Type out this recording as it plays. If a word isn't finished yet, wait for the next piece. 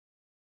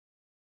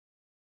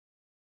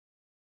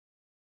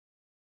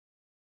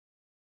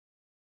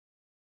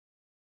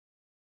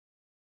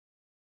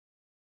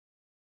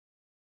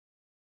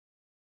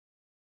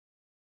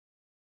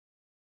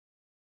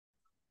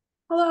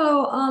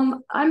Hello,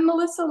 I'm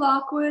Melissa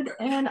Lockwood,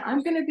 and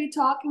I'm going to be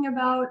talking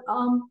about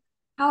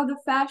how the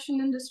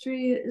fashion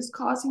industry is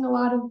causing a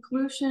lot of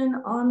pollution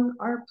on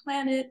our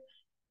planet,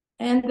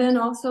 and then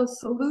also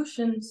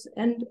solutions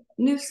and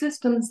new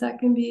systems that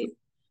can be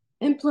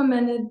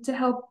implemented to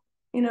help,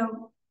 you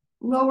know,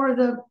 lower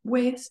the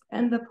waste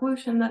and the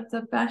pollution that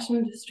the fashion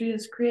industry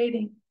is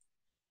creating.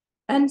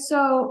 And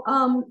so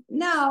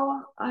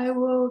now I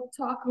will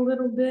talk a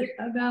little bit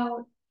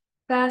about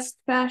fast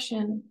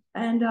fashion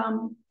and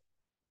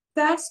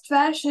fast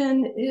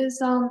fashion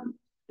is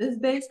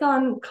based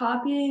on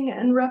copying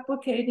and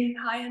replicating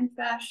high-end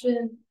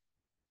fashion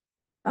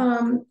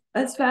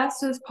as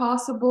fast as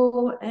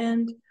possible,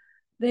 and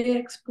they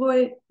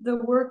exploit the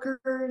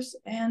workers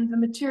and the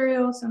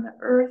materials and the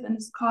earth, and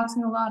it's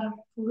causing a lot of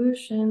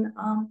pollution.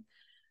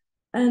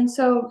 And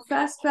so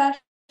fast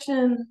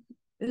fashion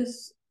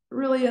is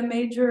really a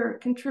major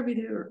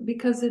contributor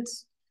because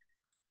it's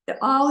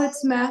all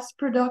its mass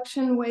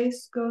production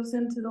waste goes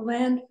into the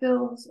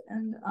landfills,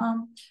 and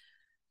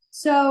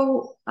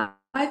so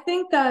I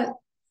think that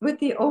with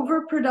the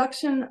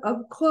overproduction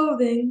of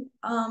clothing,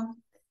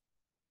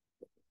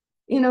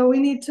 we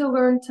need to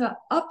learn to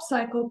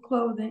upcycle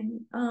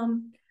clothing.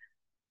 I'm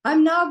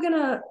now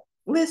gonna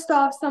list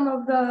off some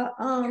of the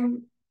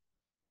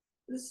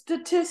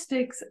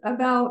statistics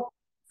about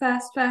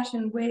fast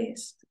fashion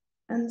waste.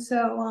 And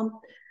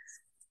so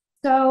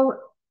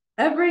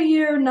every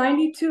year,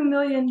 92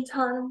 million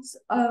tons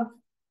of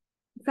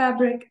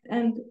fabric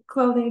and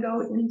clothing go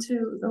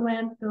into the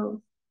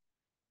landfill.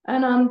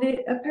 And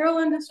the apparel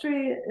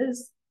industry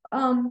is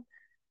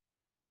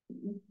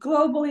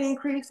globally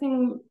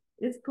increasing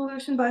its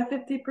pollution by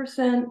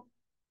 50%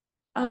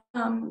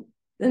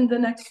 in the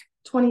next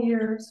 20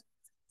 years,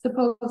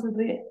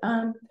 supposedly.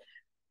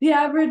 The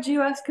average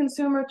US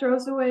consumer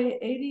throws away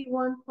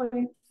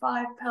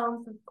 81.5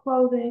 pounds of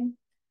clothing.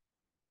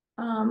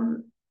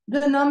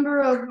 The number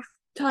of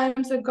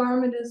times a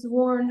garment is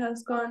worn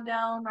has gone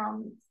down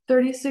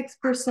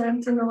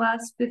 36% in the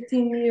last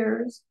 15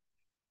 years.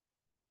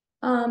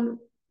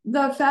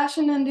 The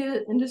fashion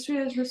industry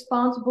is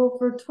responsible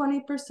for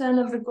 20%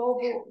 of the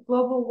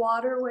global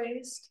water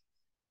waste.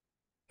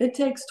 It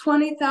takes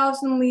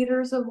 20,000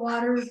 liters of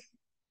water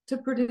to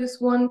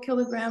produce 1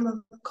 kilogram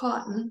of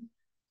cotton.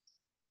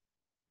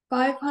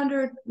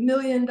 $500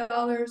 million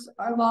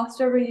are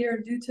lost every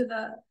year due to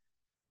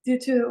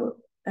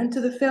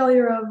the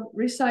failure of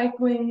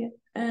recycling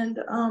and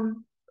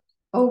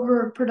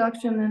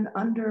overproduction and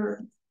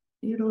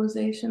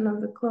underutilization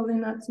of the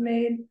clothing that's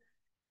made.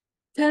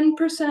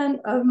 10%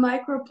 of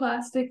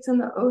microplastics in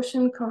the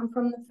ocean come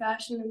from the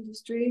fashion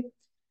industry.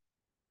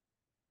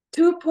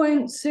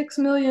 2.6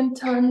 million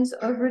tons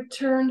of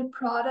returned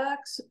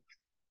products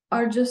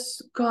are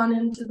just gone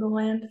into the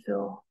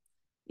landfill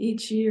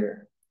each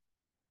year.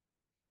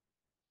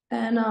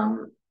 And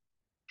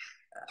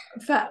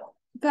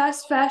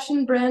fast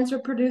fashion brands are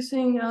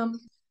producing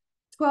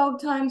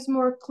 12 times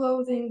more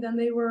clothing than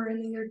they were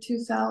in the year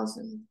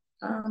 2000.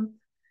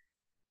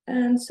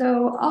 And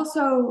so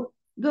also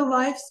the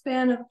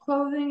lifespan of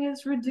clothing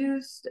is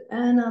reduced,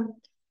 and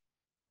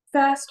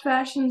fast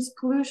fashion's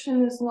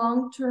pollution is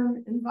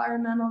long-term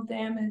environmental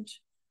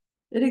damage.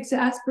 It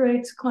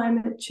exacerbates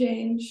climate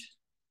change.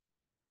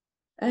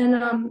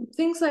 And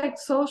things like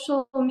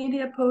social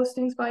media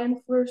postings by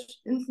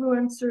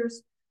influencers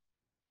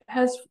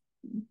has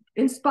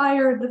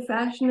inspired the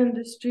fashion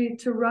industry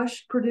to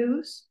rush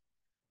produce,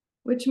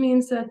 which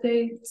means that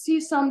they see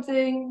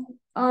something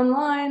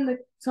online, like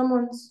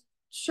someone's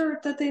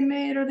shirt that they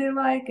made or they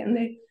like, and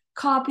they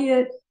copy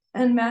it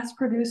and mass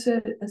produce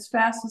it as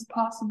fast as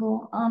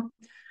possible.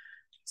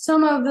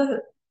 Some of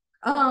the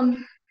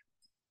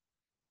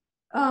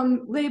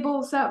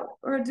labels that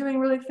are doing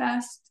really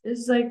fast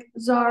is like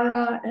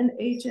Zara and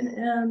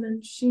H&M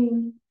and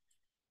Shein.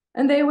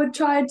 And they would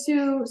try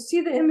to see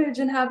the image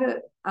and have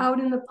it out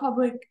in the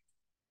public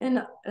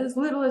in as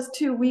little as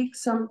 2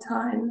 weeks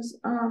sometimes.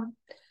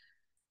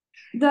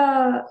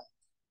 The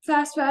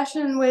fast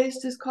fashion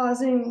waste is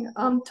causing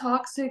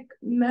toxic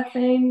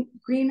methane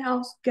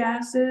greenhouse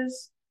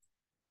gases.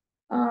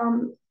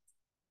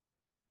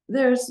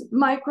 There's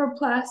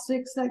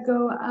microplastics that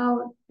go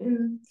out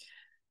in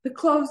the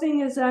clothing.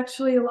 Is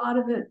actually a lot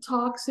of it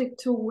toxic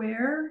to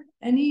wear.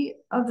 Any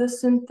of the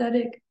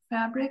synthetic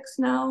fabrics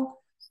now,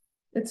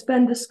 it's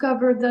been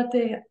discovered that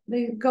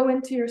they go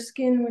into your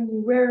skin when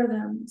you wear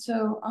them.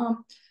 So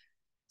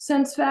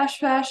since fast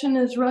fashion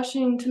is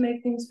rushing to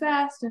make things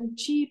fast and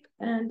cheap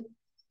and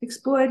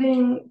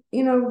exploiting,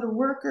 the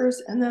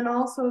workers and then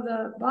also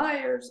the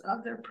buyers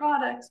of their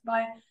products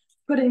by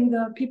putting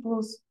the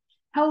people's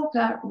health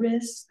at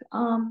risk,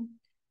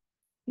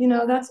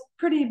 that's a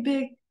pretty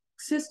big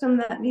system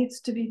that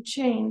needs to be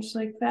changed.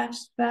 Like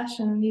fast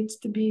fashion needs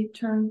to be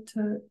turned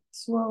to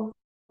slow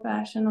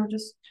fashion or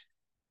just,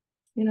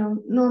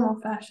 normal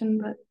fashion.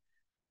 But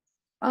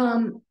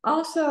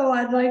also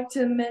I'd like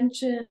to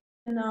mention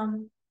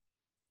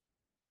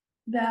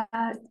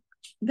that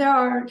there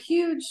are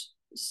huge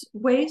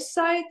waste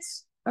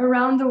sites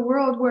around the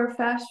world where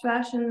fast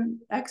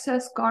fashion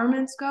excess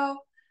garments go.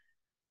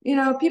 You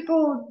know,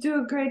 people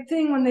do a great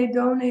thing when they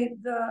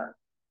donate the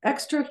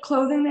extra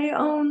clothing they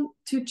own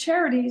to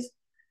charities,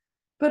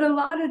 but a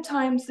lot of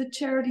times the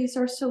charities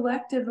are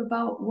selective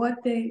about what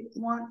they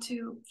want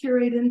to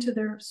curate into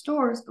their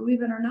stores,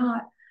 believe it or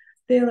not.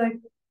 They like,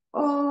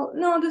 oh,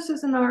 no, this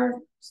isn't our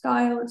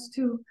style. It's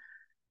too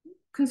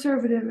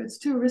conservative. It's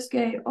too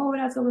risque. Oh, it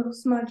has a little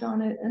smudge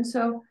on it. And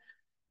so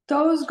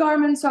those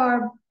garments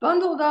are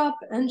bundled up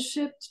and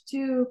shipped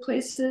to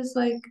places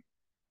like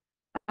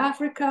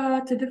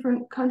Africa, to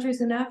different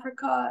countries in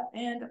Africa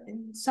and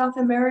in South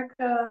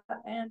America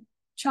and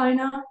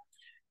China.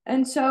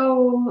 And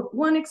so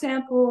one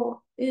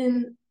example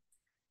in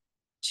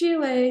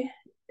Chile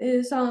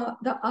is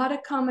the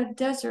Atacama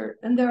Desert,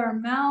 and there are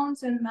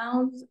mounds and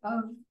mounds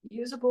of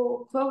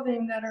usable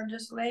clothing that are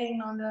just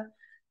laying on the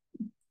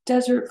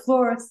desert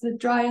floor. It's the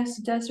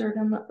driest desert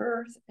on the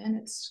earth, and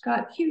it's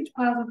got huge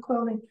piles of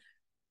clothing.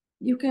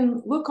 You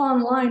can look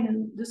online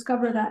and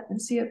discover that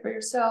and see it for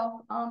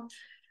yourself.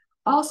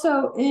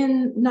 Also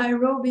in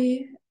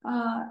Nairobi,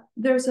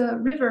 there's a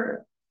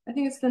river. I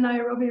think it's the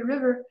Nairobi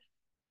River,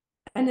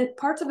 and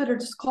parts of it are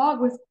just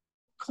clogged with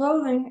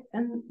clothing,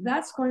 and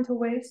that's going to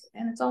waste.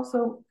 And it's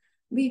also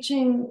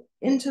leaching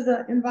into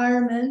the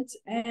environment,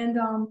 and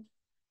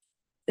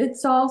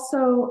it's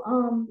also,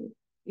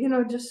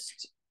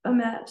 just a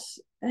mess.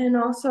 And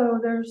also,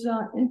 there's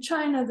in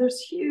China, there's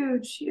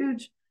huge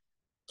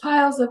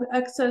piles of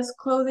excess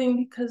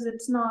clothing because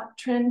it's not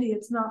trendy,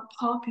 it's not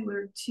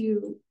popular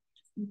to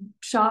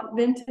shop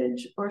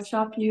vintage or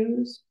shop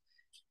used.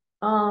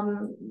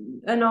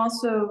 And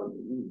also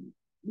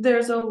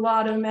there's a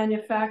lot of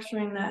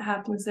manufacturing that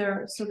happens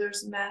there. So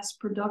there's mass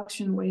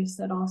production waste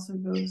that also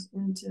goes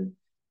into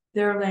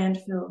their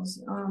landfills.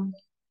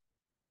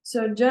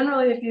 So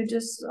generally, if you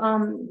just,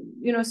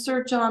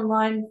 search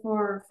online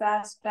for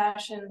fast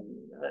fashion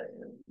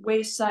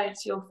waste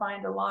sites, you'll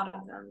find a lot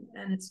of them.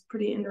 And it's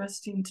pretty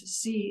interesting to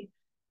see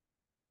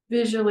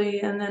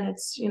visually, and then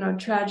it's,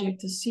 tragic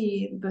to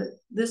see. But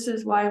this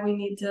is why we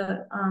need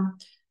to,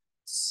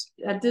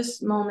 at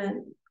this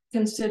moment,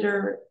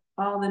 consider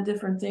all the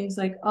different things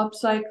like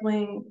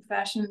upcycling,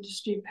 fashion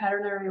industry,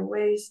 pattern area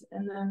waste,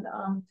 and then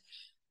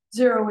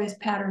zero waste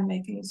pattern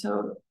making.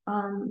 So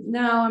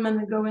now I'm going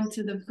to go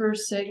into the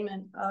first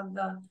segment of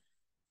the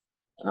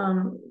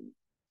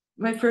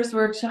my first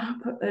workshop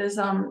is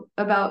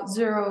about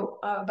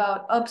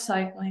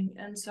upcycling.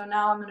 And so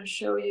now I'm going to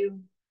show you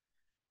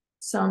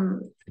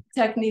some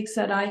techniques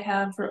that I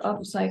have for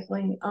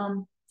upcycling.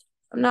 I'm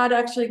not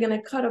actually going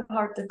to cut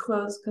apart the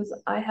clothes because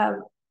I have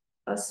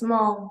a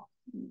small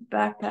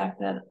backpack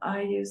that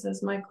I use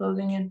as my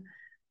clothing, and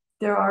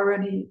they're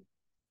already,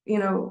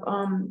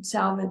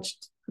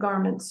 salvaged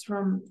garments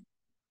from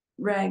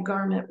rag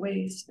garment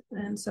waste.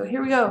 And so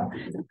here we go.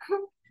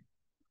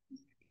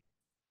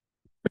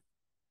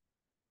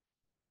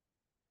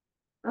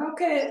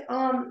 Okay,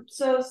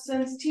 so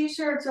since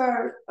t-shirts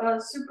are a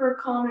super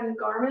common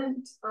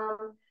garment,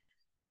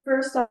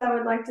 first I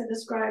would like to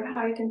describe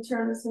how you can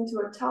turn this into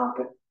a top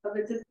of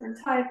a different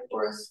type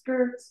or a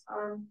skirt.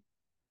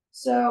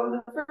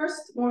 So the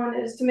first one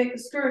is to make a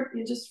skirt.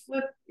 You just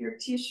flip your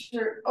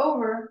t-shirt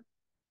over,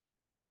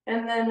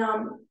 and then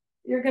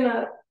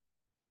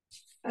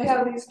I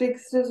have these big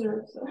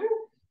scissors.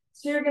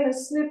 So you're gonna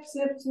snip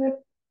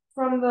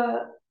from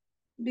the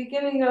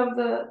beginning of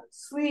the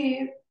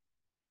sleeve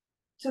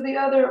to the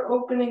other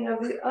opening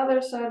of the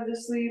other side of the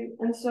sleeve.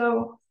 And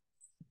so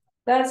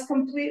that's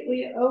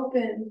completely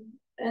open.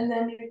 And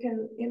then you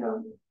can,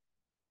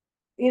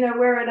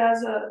 wear it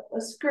as a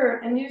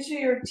skirt. And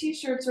usually your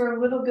t-shirts are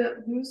a little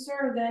bit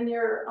looser than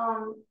your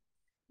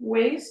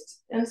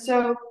waist. And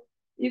so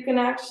you can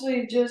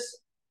actually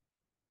just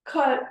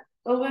cut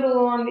a little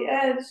along the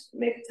edge,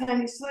 make a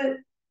tiny slit,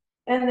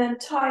 and then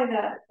tie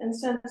that. And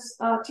since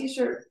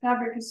t-shirt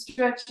fabric is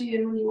stretchy,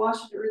 and when you wash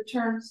it, it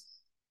returns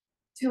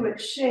to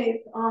its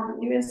shape,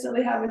 you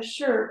instantly have a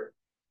shirt.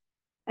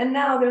 And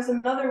now there's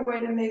another way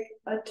to make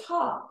a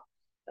top.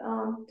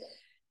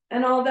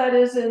 And all that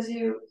is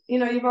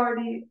you've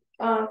already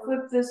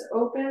flipped this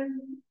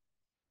open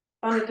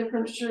on a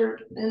different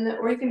shirt,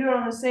 or you can do it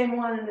on the same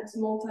one and it's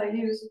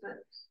multi-use, but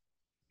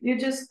you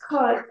just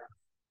cut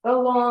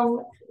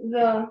along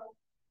the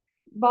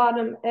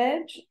bottom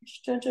edge,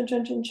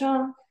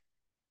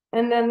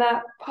 and then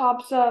that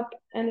pops up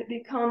and it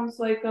becomes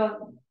like the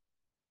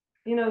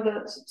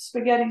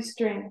spaghetti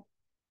string.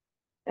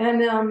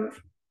 And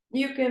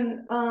you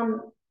can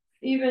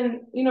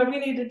even, if you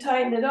need to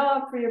tighten it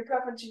up for your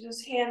preference, you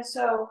just hand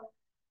sew,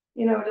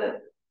 to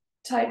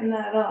tighten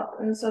that up.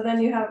 And so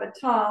then you have a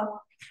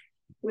top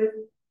with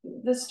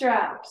the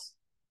straps.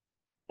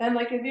 And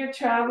like if you're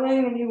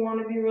traveling and you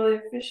want to be really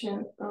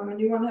efficient, and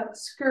you want to have a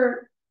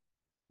skirt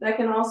that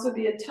can also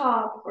be a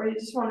top, or you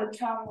just want to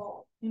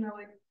travel,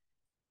 like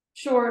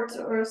shorts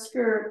or a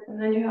skirt,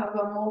 and then you have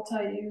a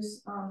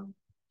multi-use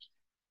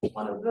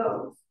one of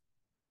those.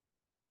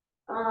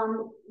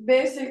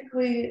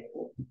 Basically,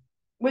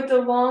 with the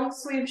long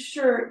sleeve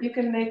shirt, you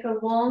can make a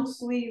long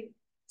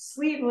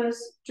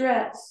sleeveless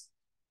dress.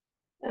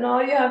 And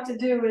all you have to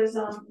do is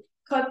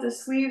cut the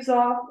sleeves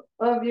off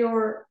of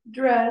your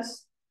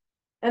dress,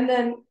 and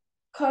then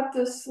cut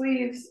the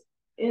sleeves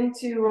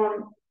into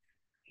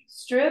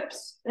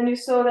strips, and you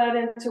sew that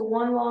into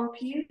one long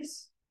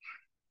piece.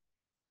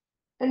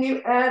 And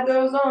you add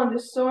those on,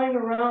 just sewing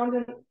around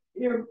in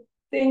your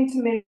thing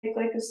to make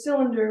like a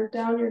cylinder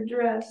down your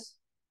dress,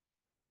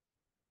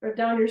 or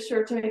down your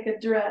shirt to make a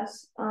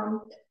dress.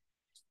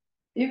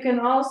 You can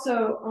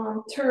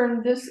also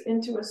turn this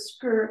into a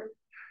skirt,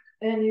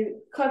 and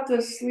you cut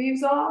the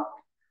sleeves off,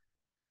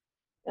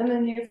 and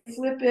then you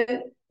flip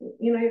it,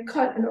 you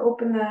cut and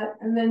open that,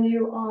 and then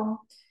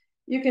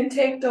you can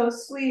take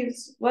those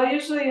sleeves. Well,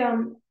 usually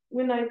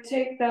when I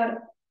take that,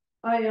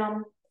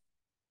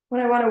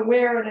 when I want to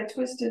wear it, I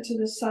twist it to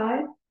the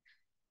side,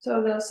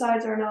 so the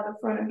sides are now the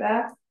front and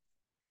back.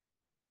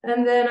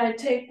 And then I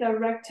take the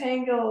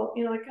rectangle,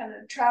 like kind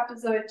of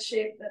trapezoid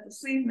shape that the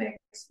sleeve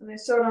makes, and I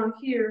sew it on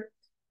here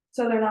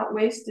so they're not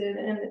wasted,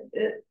 and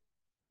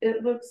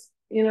it looks,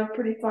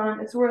 pretty fun.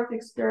 It's worth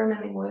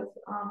experimenting with.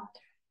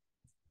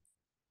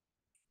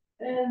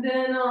 And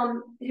then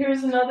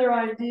here's another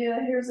idea.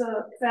 Here's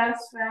a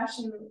fast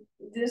fashion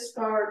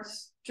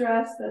discards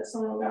dress that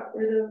someone got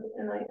rid of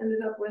and I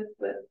ended up with,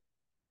 but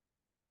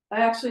I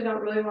actually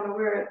don't really want to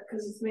wear it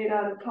because it's made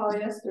out of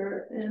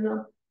polyester.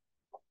 And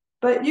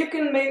but you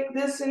can make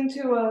this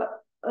into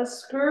a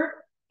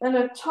skirt and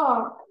a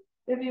top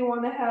if you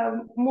want to have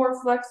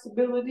more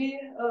flexibility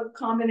of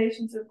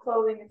combinations of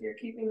clothing, if you're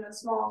keeping a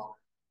small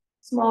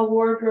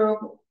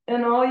wardrobe.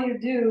 And all you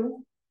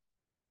do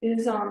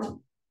is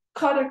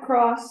cut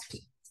across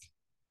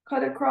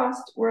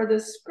where the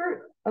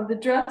skirt of the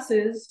dress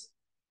is,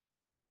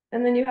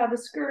 and then you have a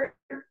skirt,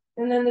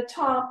 and then the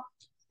top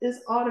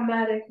is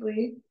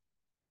automatically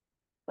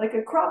like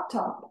a crop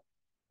top.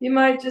 You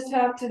might just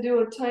have to do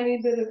a tiny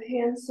bit of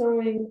hand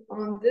sewing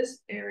on this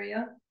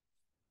area.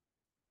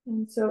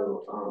 And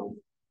so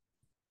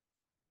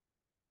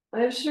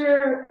I'm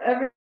sure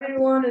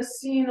everyone has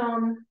seen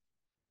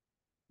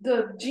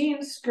the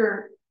jean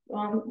skirt.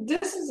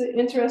 This is an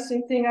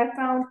interesting thing. I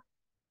found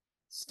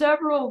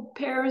several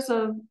pairs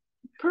of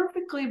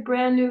perfectly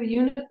brand new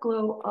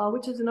Uniqlo,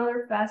 which is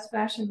another fast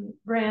fashion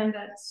brand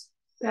that's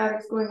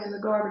fabrics going in the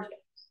garbage.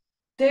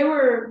 They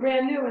were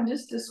brand new and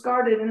just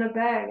discarded in a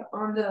bag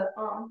on the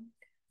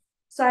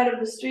side of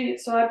the street.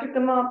 So I picked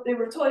them up. They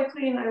were totally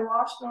clean. I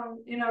washed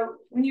them.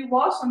 When you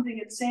wash something,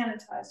 it's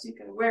sanitized. You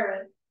can wear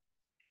it.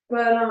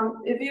 But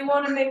if you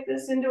want to make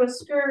this into a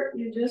skirt,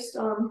 you just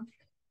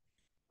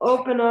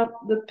open up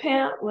the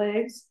pant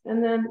legs,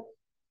 and then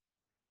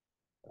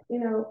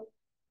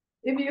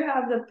if you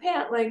have the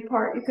pant leg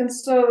part, you can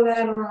sew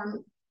that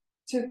on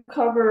to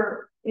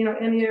cover,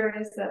 any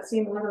areas that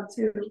seem a little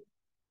too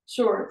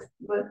short.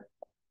 But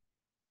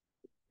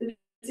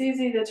it's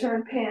easy to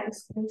turn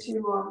pants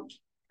into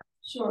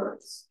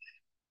shorts,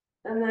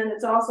 and then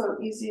it's also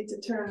easy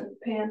to turn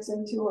pants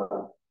into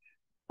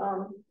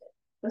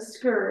a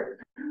skirt.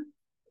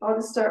 I'll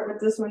just start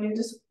with this one. You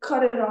just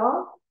cut it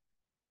off,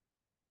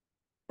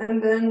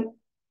 and then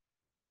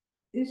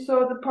you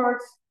sew the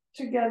parts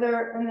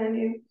together, and then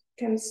you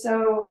can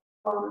sew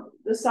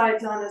the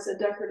sides on as a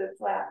decorative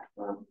flap,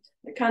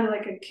 kind of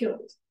like a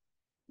kilt.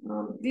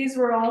 These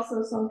were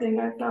also something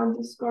I found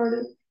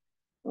discarded.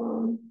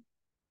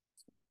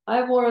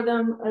 I wore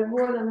them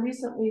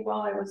recently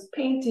while I was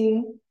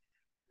painting,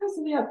 because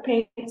we have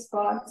paint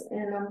spots,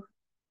 and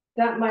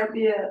that might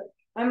be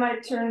I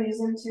might turn these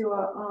into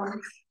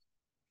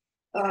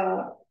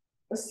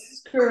a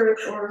skirt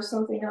or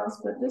something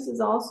else. But this is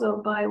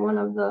also by one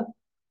of the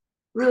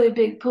really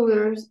big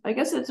polluters. I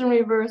guess it's in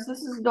reverse.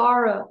 This is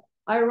Dara.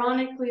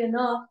 Ironically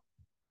enough,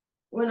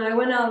 when I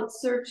went out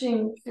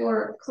searching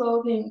for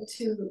clothing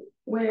to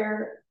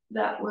wear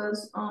that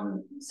was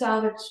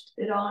salvaged,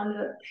 it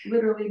on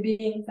literally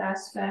being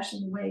fast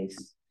fashion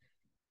waste.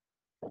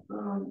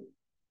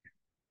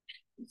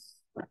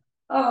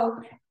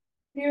 Oh,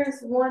 here's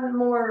one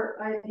more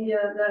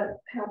idea that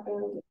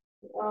happened.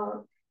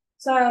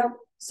 So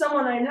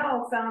someone I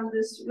know found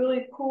this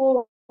really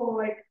cool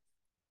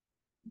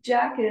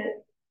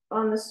jacket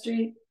on the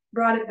street,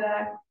 brought it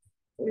back.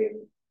 We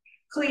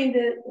cleaned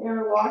it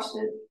and washed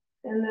it,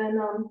 and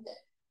then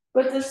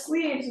but the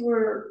sleeves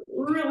were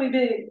really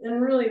big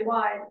and really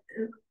wide,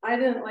 and I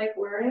didn't like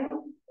wearing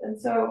them, and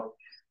so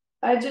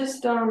I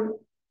just turned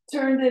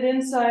it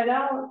inside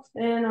out,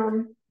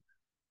 and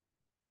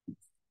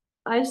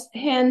I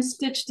hand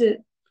stitched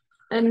it,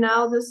 and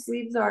now the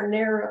sleeves are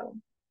narrow,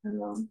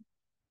 and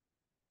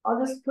I'll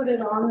just put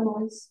it on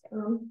once.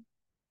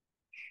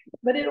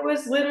 But it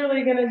was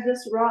literally gonna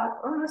just rot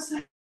on the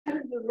side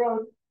of the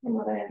road, from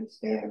what I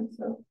understand.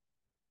 So,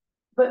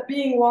 but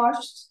being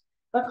washed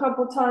a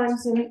couple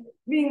times and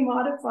being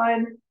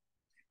modified,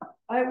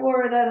 I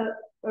wore it at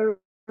a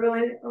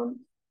really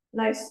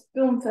nice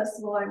film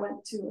festival I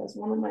went to as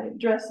one of my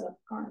dress-up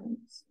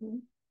garments.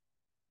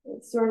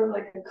 It's sort of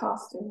like a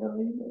costume,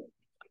 really. But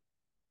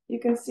you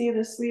can see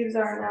the sleeves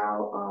are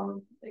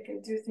now, they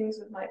can do things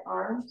with my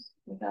arms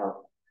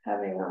without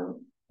having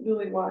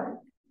really wide.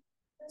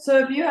 So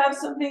if you have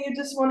something you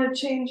just want to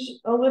change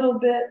a little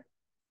bit,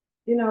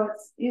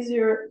 it's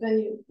easier than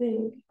you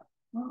think.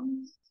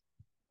 Um,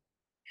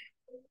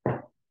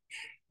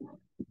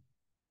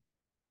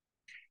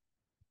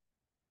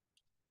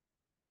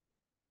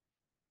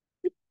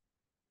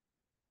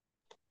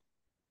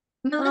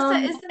 Melissa,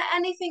 um, is there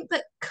anything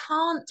that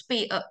can't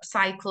be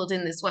upcycled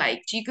in this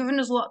way? You've given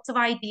us lots of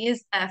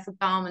ideas there for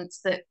garments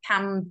that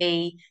can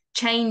be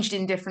changed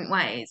in different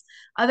ways.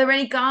 Are there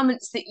any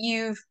garments that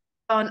you've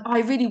gone, I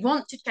really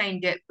want to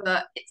change it,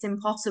 but it's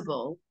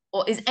impossible?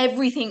 Or is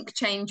everything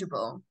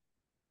changeable?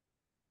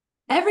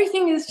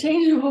 Everything is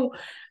changeable.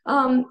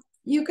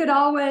 You could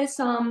always,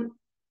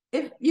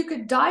 if you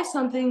could dye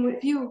something,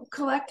 if you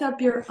collect up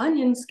your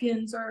onion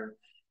skins or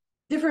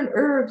different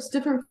herbs,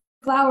 different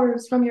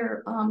flowers from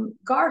your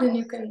garden,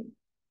 you can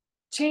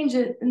change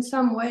it in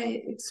some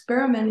way.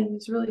 Experimenting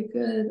is really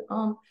good.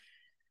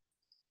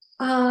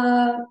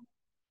 Uh,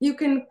 you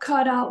can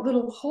cut out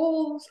little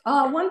holes.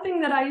 One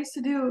thing that I used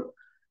to do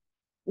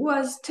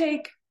was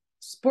take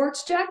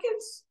sports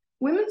jackets,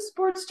 women's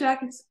sports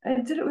jackets.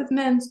 I did it with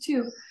men's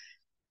too.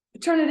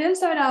 Turn it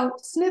inside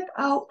out, snip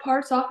out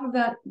parts off of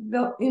that,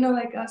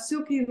 like a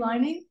silky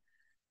lining,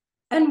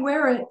 and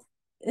wear it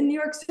in New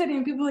York City.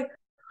 And people were like,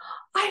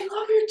 I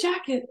love your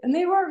jacket. And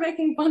they were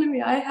making fun of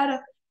me. I had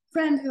a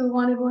friend who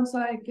wanted one, so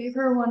I gave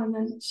her one, and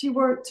then she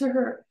worked to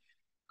her,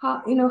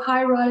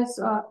 high-rise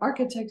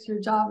architecture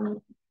job,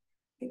 and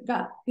it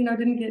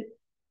didn't get.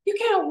 You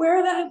can't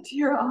wear that to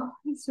your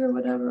office or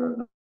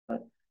whatever.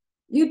 But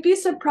you'd be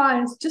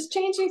surprised. Just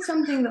changing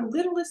something the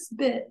littlest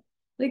bit,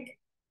 like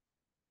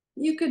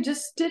you could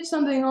just stitch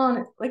something on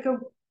it, like a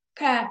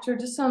patch or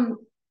just some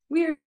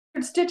weird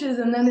stitches,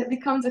 and then it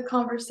becomes a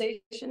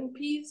conversation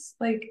piece.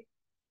 Like,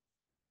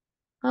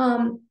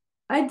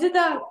 I did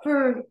that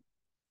for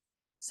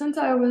since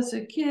I was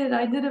a kid.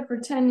 I did it for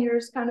 10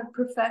 years, kind of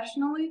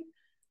professionally,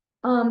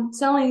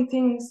 selling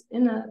things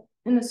in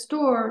a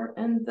store,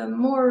 and the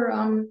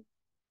more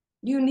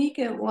unique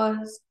it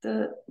was,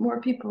 the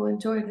more people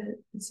enjoyed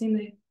it. It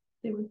seemed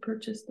they would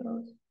purchase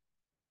those.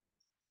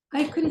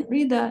 I couldn't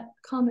read that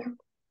comment.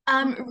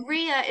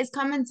 Ria is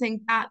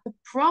commenting that the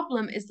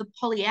problem is the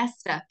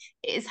polyester.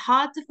 It is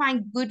hard to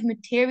find good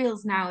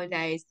materials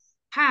nowadays.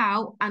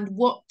 How and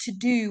what to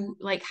do,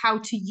 like how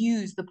to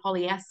use the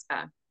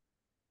polyester.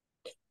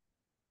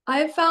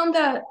 I found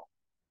that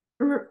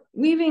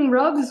weaving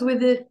rugs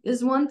with it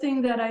is one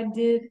thing that I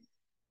did,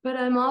 but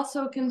I'm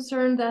also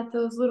concerned that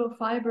those little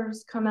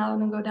fibers come out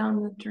and go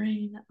down the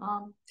drain.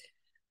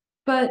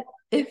 But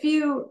if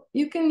you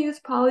can use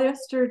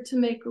polyester to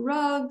make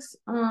rugs,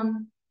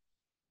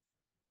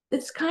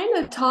 it's kind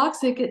of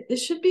toxic. It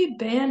should be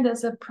banned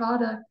as a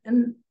product.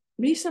 And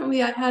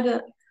recently, I had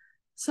a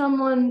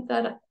someone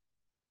that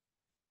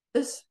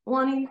is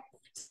wanting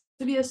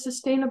to be a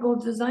sustainable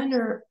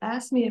designer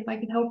asked me if I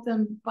could help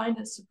them find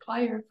a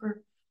supplier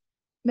for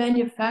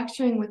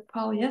manufacturing with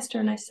polyester.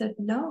 And I said,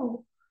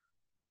 no,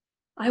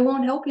 I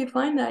won't help you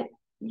find that.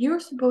 You're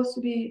supposed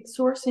to be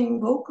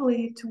sourcing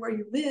locally to where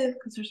you live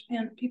because there's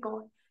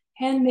people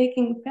hand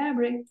making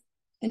fabric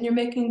and you're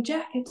making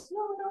jackets.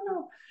 No, no,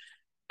 no.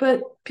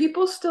 But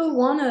people still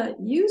want to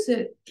use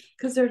it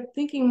because they're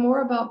thinking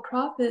more about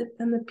profit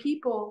than the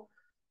people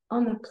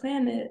on the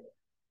planet.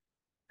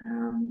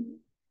 Um,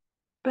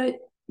 but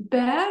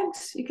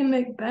bags, you can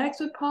make bags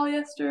with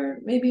polyester.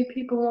 Maybe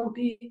people won't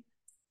be,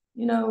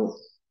 you know,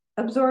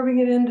 absorbing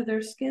it into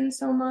their skin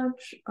so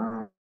much.